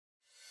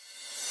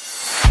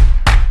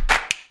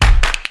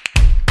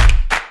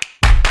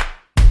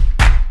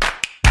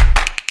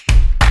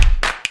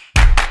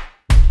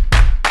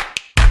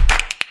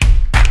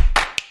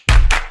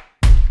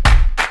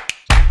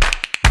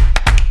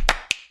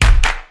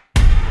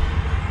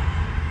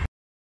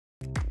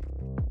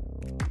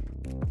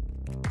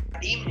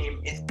team name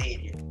is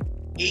Arion.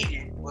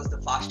 Arion was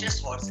the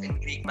fastest horse in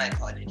Greek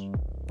mythology.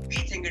 We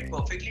think it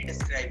perfectly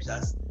describes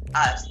us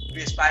as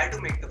we aspire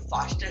to make the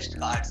fastest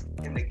cars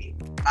in the game.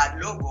 Our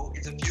logo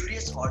is a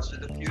furious horse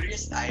with a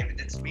furious eye with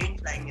its mane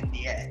flying in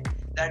the air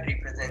that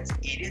represents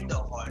Arion the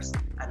horse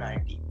and our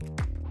team.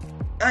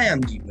 I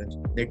am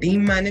Jeevan, the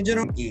team manager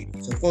of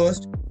Arion. So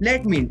first,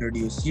 let me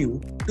introduce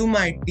you to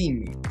my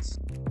teammates.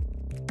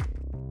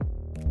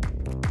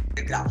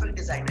 The graphic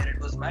designer,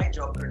 it was my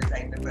job to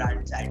design the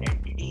brand's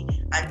identity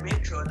and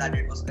make sure that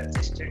it was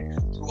consistent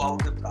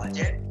throughout the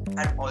project,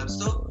 and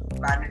also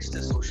manage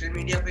the social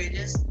media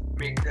pages,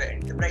 make the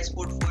enterprise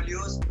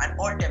portfolios and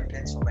all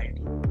templates for my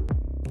team.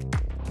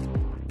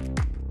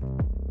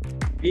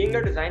 Being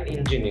a design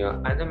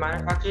engineer and the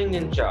manufacturing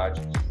in charge,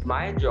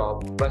 my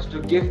job was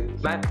to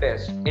give my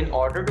best in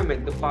order to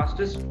make the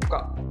fastest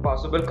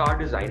possible car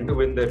design to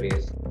win the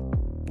race.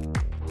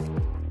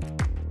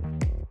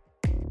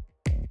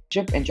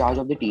 In charge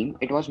of the team,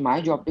 it was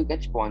my job to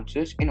get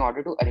sponsors in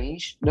order to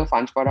arrange the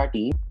funds for our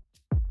team.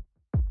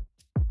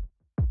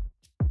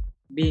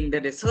 Being the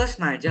resource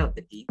manager of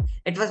the team,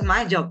 it was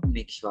my job to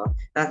make sure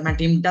that my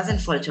team doesn't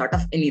fall short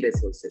of any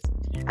resources.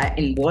 I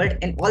involved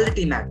in all the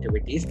team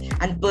activities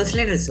and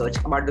personally researched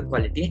about the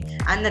quality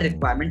and the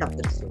requirement of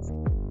the resource.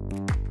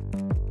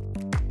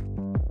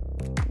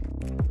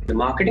 The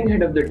marketing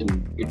head of the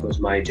team, it was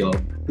my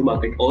job to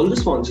market all the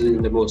sponsors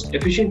in the most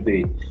efficient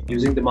way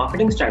using the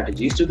marketing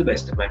strategies to the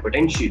best of my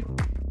potential.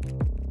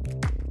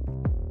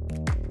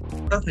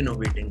 Of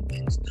innovating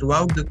things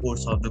throughout the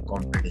course of the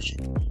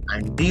competition,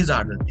 and these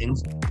are the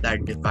things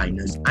that define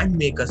us and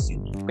make us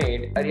unique. We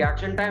made a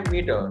reaction time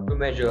meter to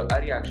measure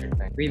a reaction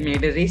time. We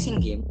made a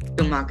racing game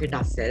to market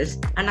ourselves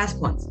and our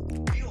sponsors.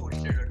 We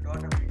hosted a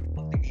tournament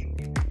of the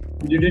game.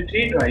 We did a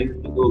tree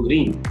drive to go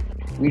green.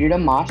 We did a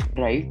mass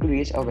drive to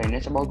raise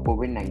awareness about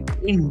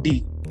COVID-19.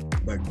 Indeed,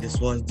 but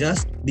this was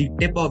just the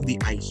tip of the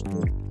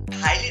iceberg. I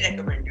highly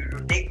recommend you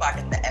to take part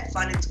in the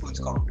F1 in Schools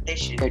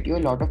competition. Get you a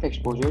lot of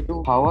exposure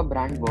to how a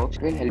brand works.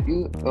 It will help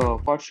you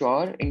for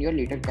sure in your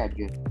later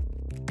career.